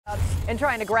and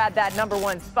trying to grab that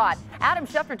 #1 spot. Adam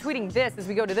Schefter tweeting this as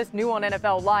we go to this new on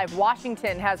NFL Live.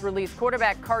 Washington has released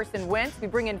quarterback Carson Wentz. We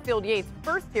bring in Field Yates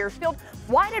first here. Field,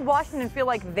 why did Washington feel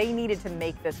like they needed to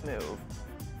make this move?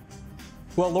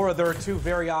 Well, Laura, there are two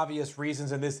very obvious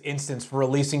reasons in this instance for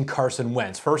releasing Carson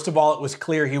Wentz. First of all, it was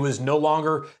clear he was no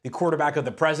longer the quarterback of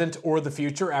the present or the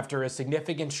future after his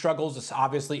significant struggles,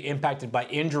 obviously impacted by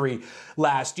injury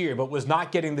last year, but was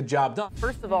not getting the job done.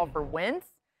 First of all, for Wentz,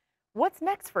 what's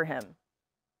next for him?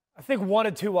 I think one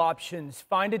of two options.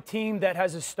 Find a team that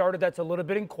has a starter that's a little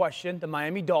bit in question, the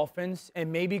Miami Dolphins,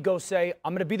 and maybe go say,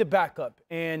 I'm going to be the backup.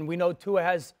 And we know Tua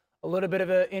has a little bit of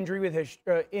an injury with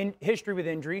history with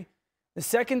injury. The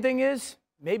second thing is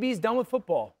maybe he's done with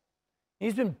football.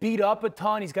 He's been beat up a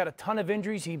ton. He's got a ton of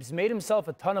injuries. He's made himself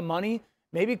a ton of money.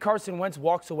 Maybe Carson Wentz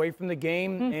walks away from the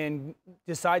game and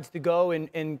decides to go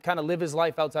and kind of live his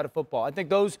life outside of football. I think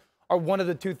those are one of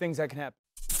the two things that can happen.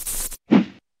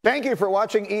 Thank you for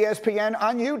watching ESPN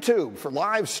on YouTube. For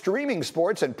live streaming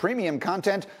sports and premium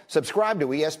content, subscribe to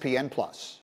ESPN+.